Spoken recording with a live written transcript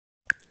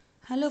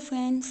Hello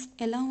friends,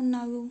 ఎలా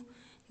ఉన్నారు?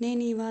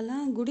 నేను ఇవాళ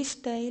గుడి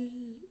స్టైల్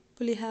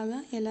పులిహోర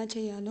ఎలా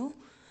చేయాలో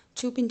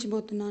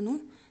చూపించబోతున్నాను.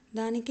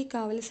 దానికి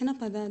కావలసిన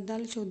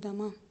పదార్థాలు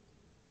చూద్దామా.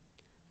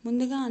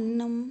 ముందుగా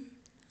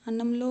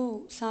అన్నంలో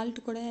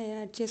సాల్ట్ కూడా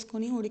యాడ్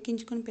చేసుకొని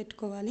ఉడికించుకొని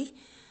పెట్టుకోవాలి.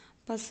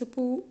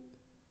 పసుపు,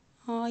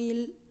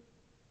 ఆయిల్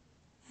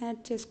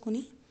యాడ్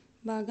చేసుకొని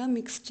బాగా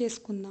మిక్స్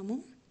చేసుకుందాము.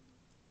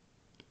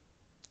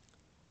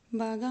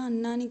 బాగా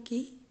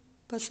అన్నానికి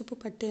పసుపు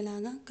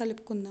పట్టేలాగా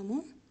కలుపుకుందాము.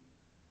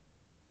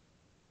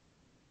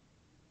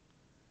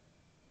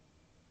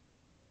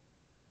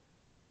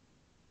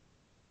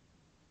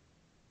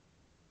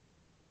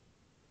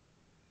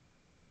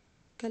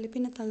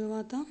 కలిపిన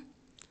తరువాత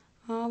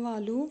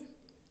ఆవాలు,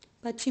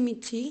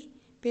 పచ్చిమిర్చి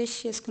పేస్ట్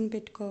చేసుకొని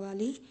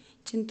పెట్టుకోవాలి.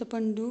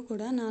 చింతపండు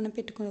కూడా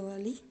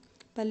నానబెట్టుకోవాలి.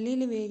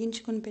 పల్లీలు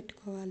వేగించుకొని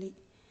పెట్టుకోవాలి.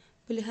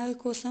 పులిహోర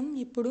కోసం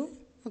ఇప్పుడు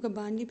ఒక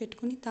బాండీ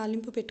పెట్టుకొని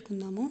తాలింపు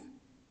పెట్టుకుందాము.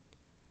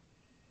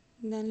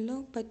 దానిలో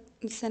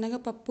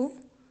శనగపప్పు,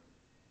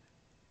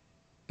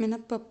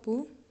 మినప్పప్పు,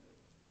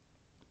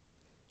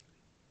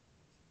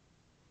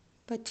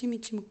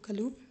 పచ్చిమిర్చి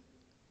ముక్కలు,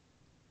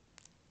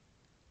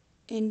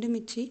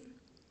 ఎండుమిర్చి,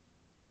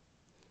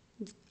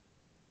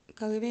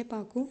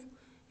 కరివేపాకు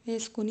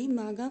వేసుకొని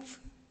బాగా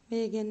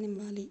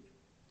వేగనివ్వాలి.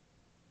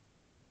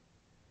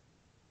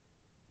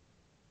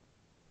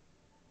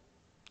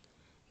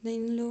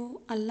 దీనిలో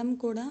అల్లం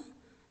కూడా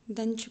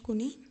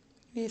దంచుకుని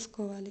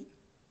వేసుకోవాలి.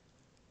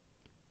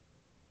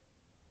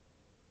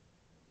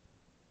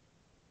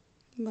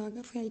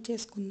 బాగా ఫ్రై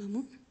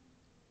చేసుకుందాము.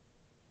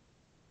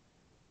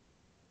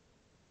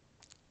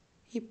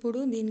 ఇప్పుడు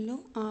దీనిలో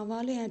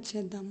ఆవాలు యాడ్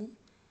చేద్దాము.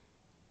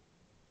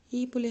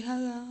 ఈ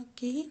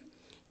పులిహోరకి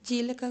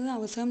జీలకర్ర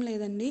అవసరం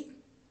లేదండి.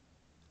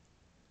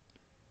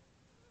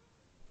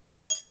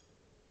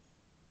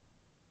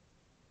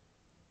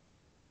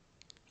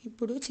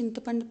 ఇప్పుడు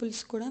చింతపండు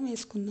పులుసు కూడా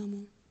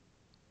వేసుకుందాము.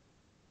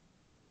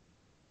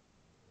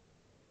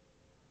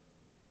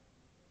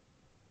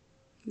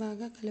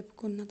 బాగా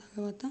కలుపుకున్న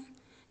తర్వాత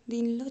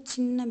దీనిలో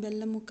చిన్న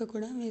బెల్లం ముక్క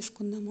కూడా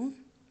వేసుకుందాము.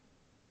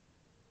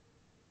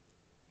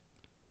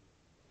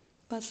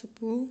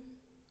 పసుపు,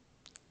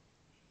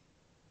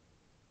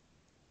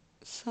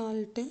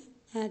 సాల్ట్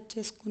యాడ్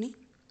చేసుకుని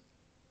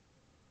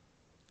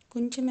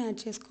కొంచెం యాడ్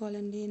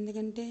చేసుకోవాలండి,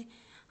 ఎందుకంటే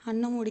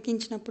అన్నం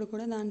ఉడికించినప్పుడు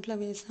కూడా దాంట్లో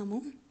వేసాము.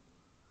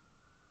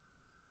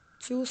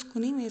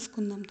 చూసుకుని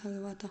వేసుకుందాం.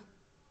 తర్వాత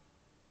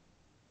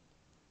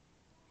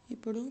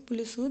ఇప్పుడు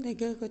పులుసు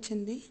దగ్గరకు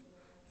వచ్చింది.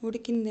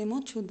 ఉడికిందేమో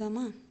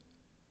చూద్దామా.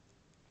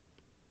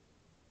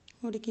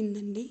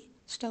 ఉడికిందండి.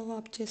 స్టవ్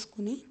ఆఫ్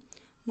చేసుకుని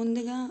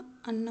ముందుగా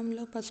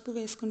అన్నంలో పసుపు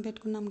వేసుకొని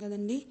పెట్టుకున్నాం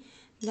కదండి,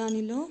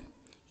 దానిలో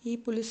ఈ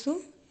పులుసు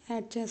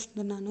యాడ్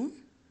చేస్తున్నాను.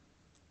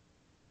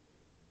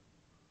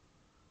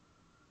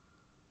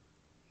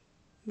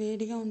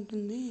 వేడిగా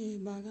ఉంటుంది,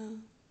 బాగా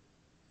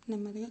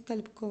నెమ్మదిగా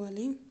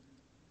కలుపుకోవాలి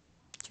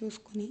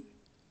చూసుకొని.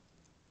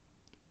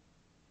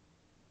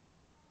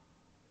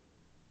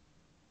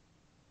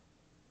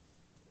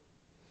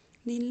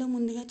 దీనిలో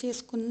ముందుగా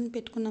చేసుకుని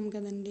పెట్టుకున్నాం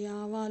కదండి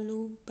ఆవాలు,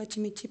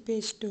 పచ్చిమిర్చి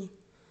పేస్టు,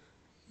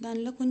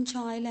 దానిలో కొంచెం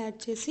ఆయిల్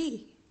యాడ్ చేసి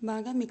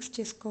బాగా మిక్స్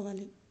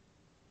చేసుకోవాలి.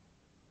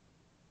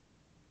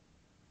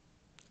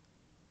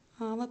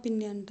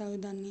 ఆవపిండి అంటారు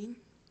దాన్ని.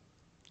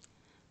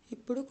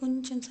 ఇప్పుడు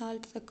కొంచెం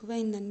సాల్ట్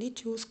తక్కువైందండి,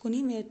 చూసుకుని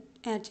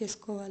యాడ్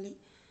చేసుకోవాలి.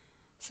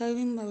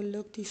 సర్వింగ్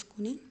బౌల్లోకి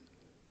తీసుకుని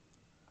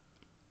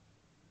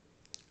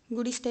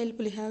గుడి స్టైల్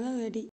పులిహోర రెడీ.